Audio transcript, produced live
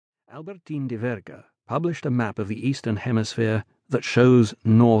Albertine de Verga published a map of the Eastern Hemisphere that shows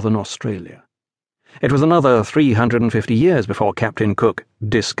northern Australia. It was another 350 years before Captain Cook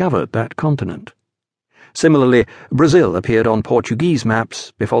discovered that continent. Similarly, Brazil appeared on Portuguese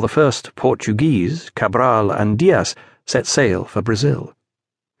maps before the first Portuguese, Cabral and Dias, set sail for Brazil.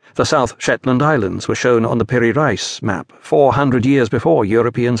 The South Shetland Islands were shown on the Piri Reis map 400 years before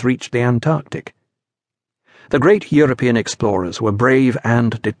Europeans reached the Antarctic. The great European explorers were brave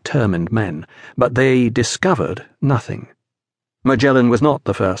and determined men, but they discovered nothing. Magellan was not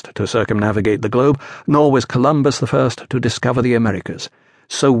the first to circumnavigate the globe, nor was Columbus the first to discover the Americas.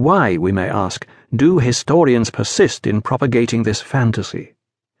 So why, we may ask, do historians persist in propagating this fantasy?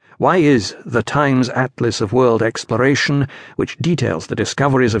 Why is the Times Atlas of World Exploration, which details the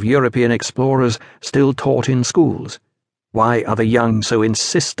discoveries of European explorers, still taught in schools? Why are the young so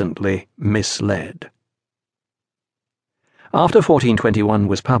insistently misled? After 1421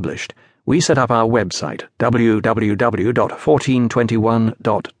 was published, we set up our website,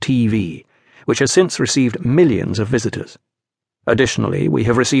 www.1421.tv, which has since received millions of visitors. Additionally, we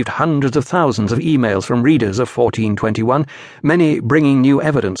have received hundreds of thousands of emails from readers of 1421, many bringing new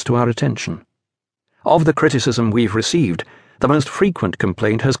evidence to our attention. Of the criticism we've received, the most frequent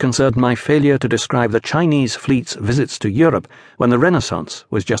complaint has concerned my failure to describe the Chinese fleet's visits to Europe when the Renaissance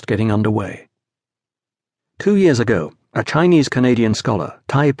was just getting underway. 2 years ago, a Chinese-Canadian scholar,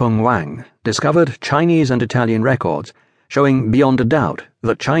 Tai-Peng Wang, discovered Chinese and Italian records showing beyond a doubt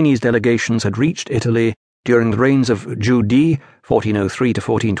that Chinese delegations had reached Italy during the reigns of Zhu Di, 1403 to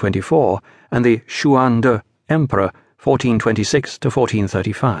 1424, and the Xuande Emperor, 1426 to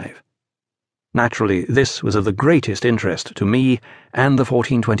 1435. Naturally, this was of the greatest interest to me and the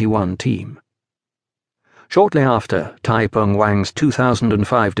 1421 team. Shortly after Tai-Peng Wang's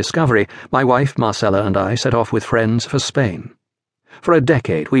 2005 discovery, my wife Marcella and I set off with friends for Spain. For a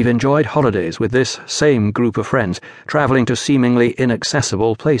decade, we've enjoyed holidays with this same group of friends, traveling to seemingly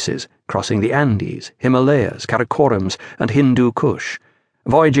inaccessible places, crossing the Andes, Himalayas, Karakorums, and Hindu Kush,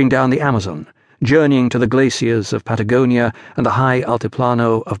 voyaging down the Amazon, journeying to the glaciers of Patagonia and the high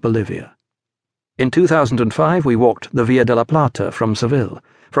Altiplano of Bolivia. In 2005, we walked the Via de la Plata from Seville,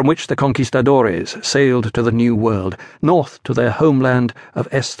 from which the conquistadores sailed to the New World, north to their homeland of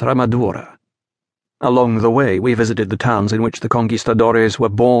Estremadura. Along the way, we visited the towns in which the conquistadores were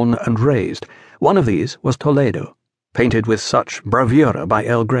born and raised. One of these was Toledo, painted with such bravura by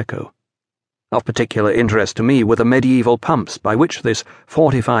El Greco. Of particular interest to me were the medieval pumps by which this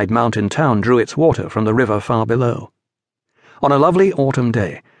fortified mountain town drew its water from the river far below. On a lovely autumn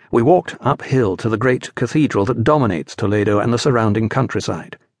day, we walked uphill to the great cathedral that dominates Toledo and the surrounding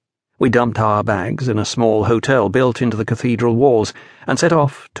countryside. We dumped our bags in a small hotel built into the cathedral walls and set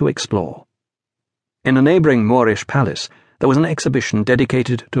off to explore. In a neighbouring Moorish palace, there was an exhibition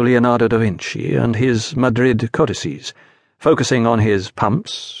dedicated to Leonardo da Vinci and his Madrid codices, focusing on his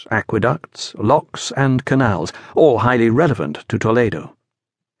pumps, aqueducts, locks, and canals, all highly relevant to Toledo.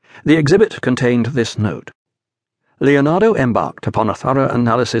 The exhibit contained this note: Leonardo embarked upon a thorough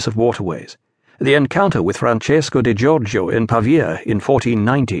analysis of waterways. The encounter with Francesco di Giorgio in Pavia in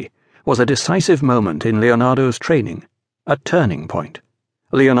 1490 was a decisive moment in Leonardo's training, a turning point.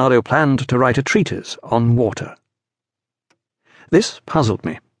 Leonardo planned to write a treatise on water. This puzzled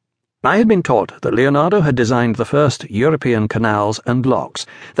me. I had been taught that Leonardo had designed the first European canals and locks,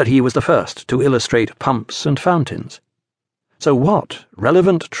 that he was the first to illustrate pumps and fountains. So what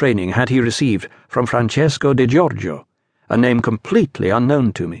relevant training had he received from Francesco di Giorgio, a name completely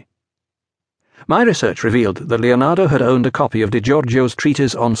unknown to me? My research revealed that Leonardo had owned a copy of Di Giorgio's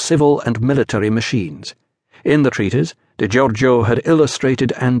treatise on civil and military machines. In the treatise, Di Giorgio had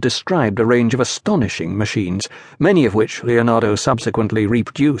illustrated and described a range of astonishing machines, many of which Leonardo subsequently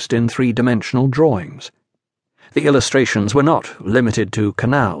reproduced in three-dimensional drawings. The illustrations were not limited to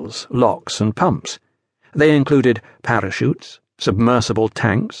canals, locks, and pumps. They included parachutes, submersible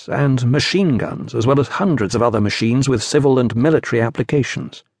tanks, and machine guns, as well as hundreds of other machines with civil and military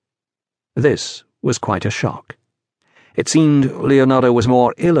applications. This was quite a shock. It seemed Leonardo was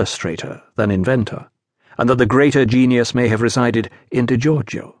more illustrator than inventor, and that the greater genius may have resided in Di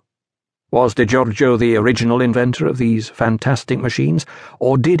Giorgio. Was Di Giorgio the original inventor of these fantastic machines,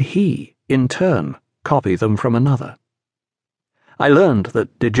 or did he, in turn, copy them from another? I learned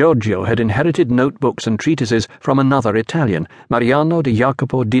that Di Giorgio had inherited notebooks and treatises from another Italian, Mariano di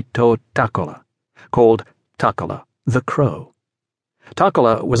Jacopo Ditto Taccola, called Taccola the Crow.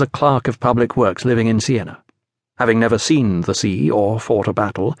 Taccola was a clerk of public works living in Siena. Having never seen the sea or fought a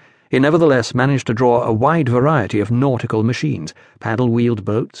battle, he nevertheless managed to draw a wide variety of nautical machines, paddle-wheeled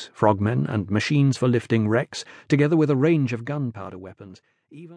boats, frogmen, and machines for lifting wrecks, together with a range of gunpowder weapons, even